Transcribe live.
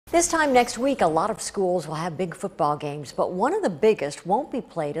This time next week, a lot of schools will have big football games, but one of the biggest won't be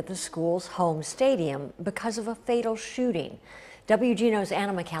played at the school's home stadium because of a fatal shooting. WGNO's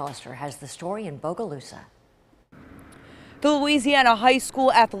Anna McAllister has the story in Bogalusa. The Louisiana High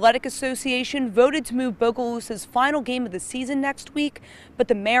School Athletic Association voted to move Bogalusa's final game of the season next week, but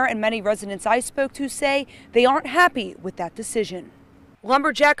the mayor and many residents I spoke to say they aren't happy with that decision.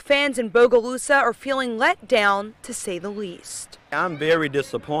 Lumberjack fans in Bogalusa are feeling let down, to say the least. I'm very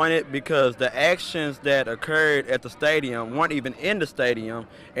disappointed because the actions that occurred at the stadium weren't even in the stadium,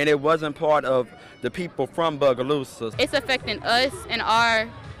 and it wasn't part of the people from Bogalusa. It's affecting us and our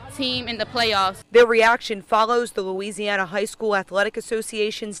team in the playoffs. Their reaction follows the Louisiana High School Athletic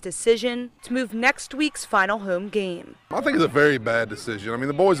Association's decision to move next week's final home game. I think it's a very bad decision. I mean,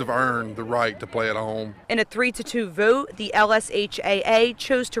 the boys have earned the right to play at home. In a 3-2 vote, the LSHAA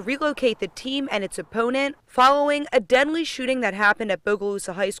chose to relocate the team and its opponent following a deadly shooting that happened at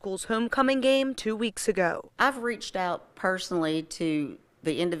Bogalusa High School's homecoming game 2 weeks ago. I've reached out personally to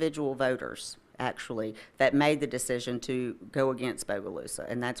the individual voters, actually, that made the decision to go against Bogalusa,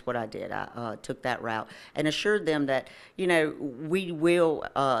 and that's what I did. I took that route and assured them that, you know, we will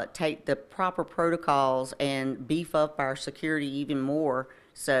take the proper protocols and beef up our security even more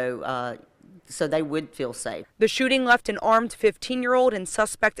so they would feel safe. The shooting left an armed 15-year-old and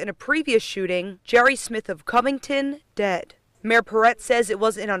suspect in a previous shooting, Jerry Smith of Covington, dead. Mayor Perrette says it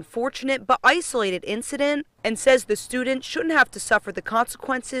was an unfortunate but isolated incident and says the student shouldn't have to suffer the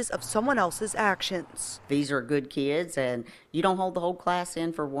consequences of someone else's actions. These are good kids, and you don't hold the whole class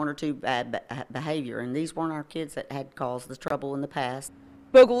in for one or two bad behavior, and these weren't our kids that had caused the trouble in the past.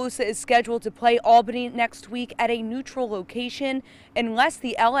 Bogalusa is scheduled to play Albany next week at a neutral location unless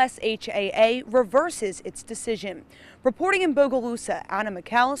the LSHAA reverses its decision. Reporting in Bogalusa, Anna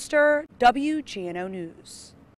McAllister, WGNO News.